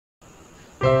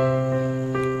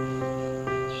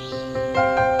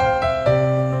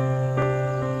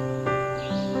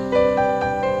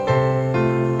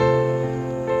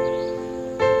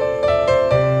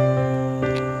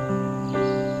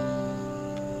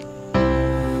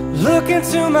Look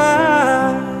into my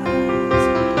eyes,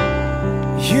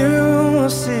 you will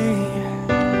see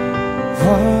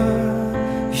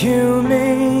what you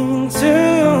mean to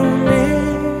me.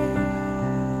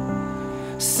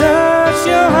 Search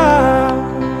your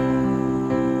heart,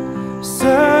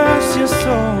 search your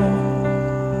soul,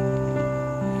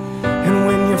 and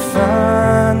when you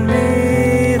find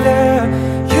me there,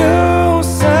 you'll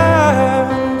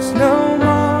search no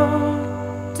more.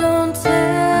 Don't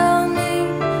tell me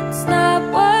it's not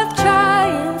worth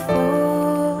trying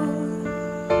for.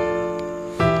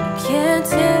 Can't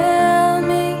tell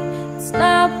me it's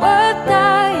not worth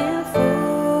dying for.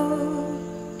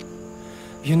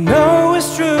 You know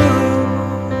it's true,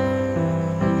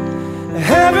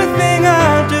 everything I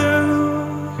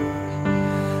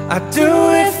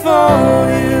do it for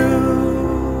you.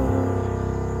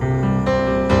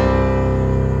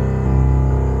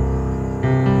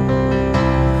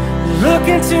 Look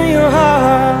into your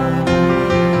heart,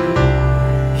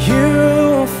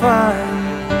 you'll find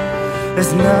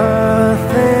there's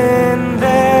nothing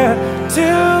there to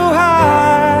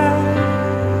hide.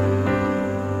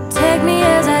 Take me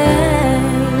as I am,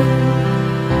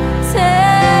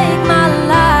 take my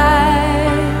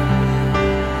life.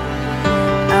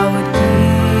 I would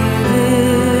give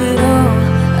it all,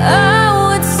 I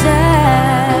would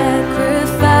sacrifice.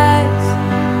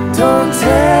 Don't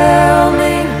tell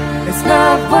me it's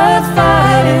not worth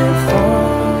fighting for.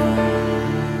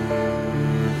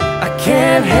 I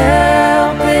can't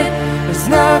help it, there's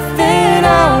nothing I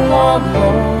want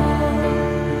more.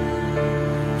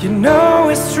 You know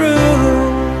it's true,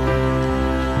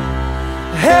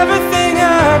 everything I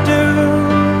do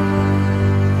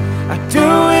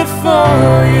it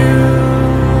for you.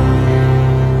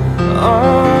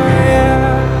 Oh yeah.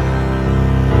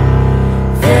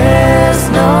 There's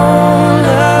no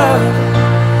love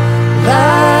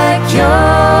like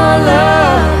your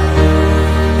love,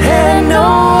 and no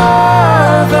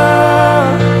other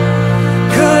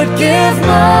could give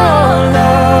more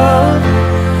love.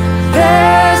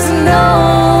 There's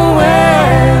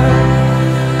nowhere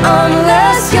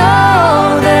unless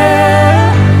you're there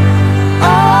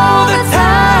all the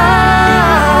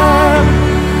time,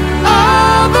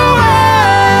 all the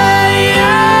way,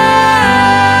 yeah.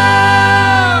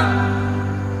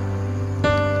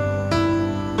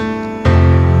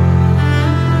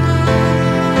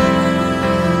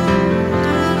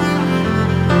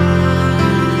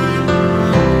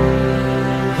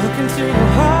 Look into your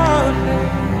heart,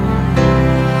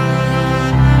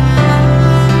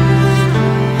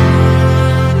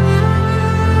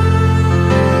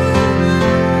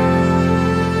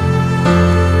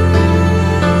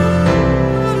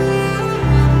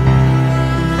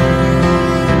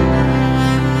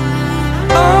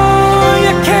 oh,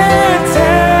 you can't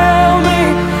tell me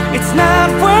it's not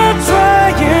worth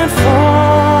trying for.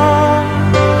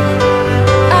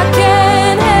 I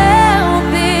can't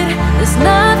help it, there's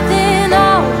nothing I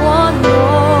want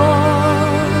more.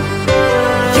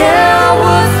 Yeah, I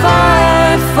would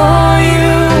fight for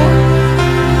you,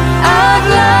 I'd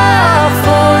love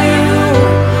for you,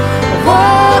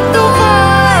 walk the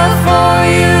world for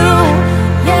you.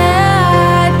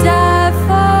 Yeah, I'd die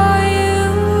for you.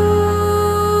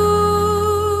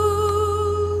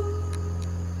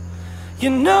 You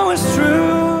know it's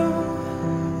true,